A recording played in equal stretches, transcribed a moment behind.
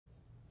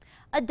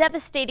A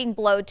devastating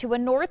blow to a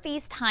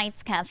Northeast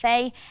Heights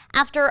cafe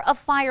after a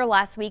fire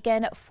last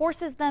weekend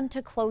forces them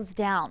to close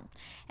down.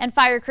 And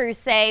fire crews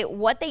say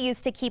what they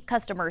used to keep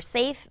customers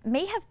safe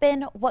may have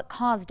been what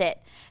caused it.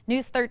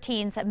 News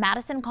 13's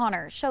Madison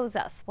Connor shows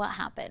us what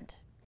happened.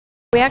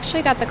 We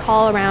actually got the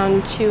call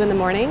around 2 in the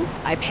morning.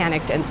 I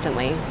panicked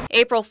instantly.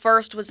 April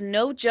 1st was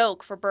no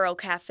joke for Borough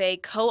Cafe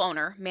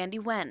co-owner Mandy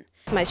Wen.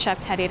 My chef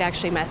Teddy had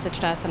actually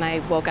messaged us, and I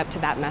woke up to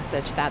that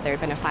message that there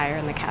had been a fire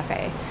in the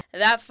cafe.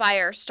 That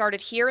fire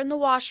started here in the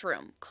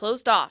washroom,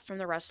 closed off from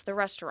the rest of the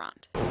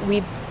restaurant.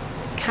 We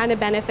kind of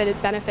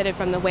benefited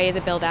from the way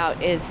the build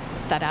out is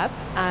set up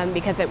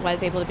because it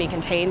was able to be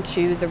contained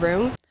to the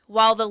room.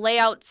 While the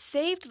layout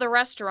saved the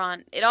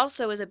restaurant, it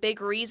also is a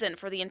big reason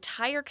for the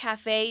entire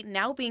cafe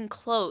now being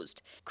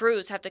closed.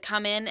 Crews have to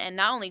come in and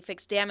not only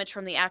fix damage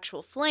from the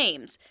actual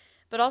flames,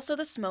 but also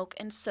the smoke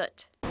and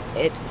soot.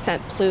 It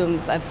sent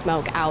plumes of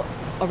smoke out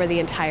over the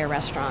entire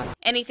restaurant.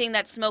 Anything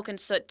that smoke and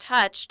soot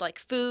touched, like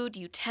food,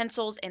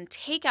 utensils, and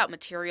takeout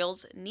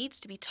materials, needs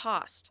to be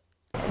tossed.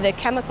 The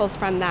chemicals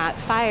from that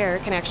fire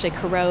can actually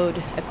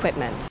corrode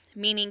equipment,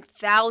 meaning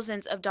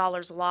thousands of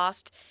dollars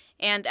lost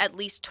and at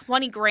least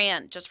 20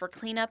 grand just for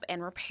cleanup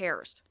and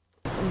repairs.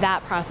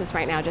 That process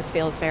right now just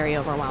feels very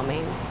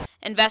overwhelming.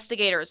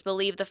 Investigators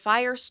believe the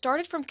fire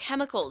started from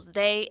chemicals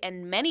they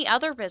and many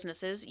other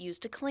businesses use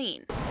to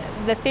clean.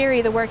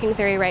 The working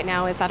theory right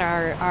now is that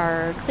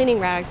our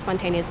cleaning rags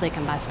spontaneously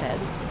combusted.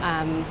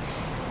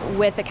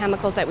 With the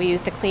chemicals that we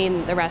use to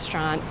clean the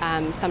restaurant,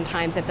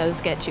 sometimes if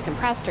those get too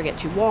compressed or get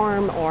too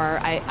warm, or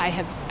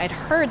I'd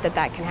heard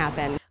that can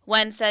happen.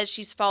 Wen says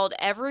she's followed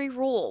every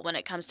rule when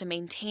it comes to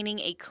maintaining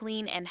a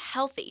clean and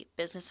healthy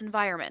business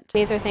environment.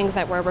 These are things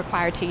that we're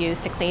required to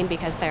use to clean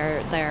because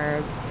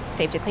they're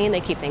safe to clean. They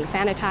keep things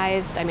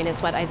sanitized. I mean,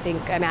 it's what I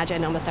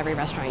imagine almost every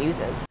restaurant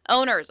uses.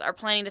 Owners are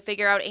planning to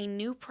figure out a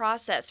new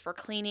process for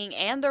cleaning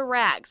and their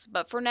rags,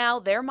 but for now,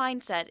 their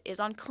mindset is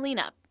on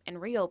cleanup and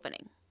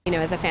reopening. You know,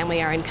 as a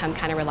family, our income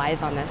kind of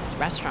relies on this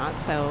restaurant,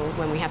 so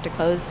when we have to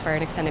close for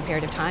an extended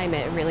period of time,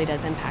 it really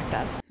does impact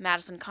us.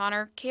 Madison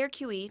Connor,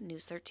 KRQE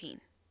News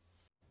 13.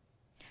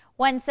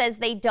 Wen says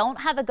they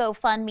don't have a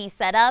GoFundMe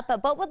set up,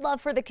 but would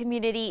love for the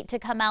community to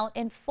come out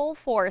in full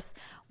force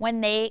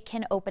when they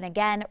can open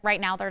again.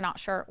 Right now, they're not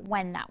sure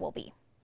when that will be.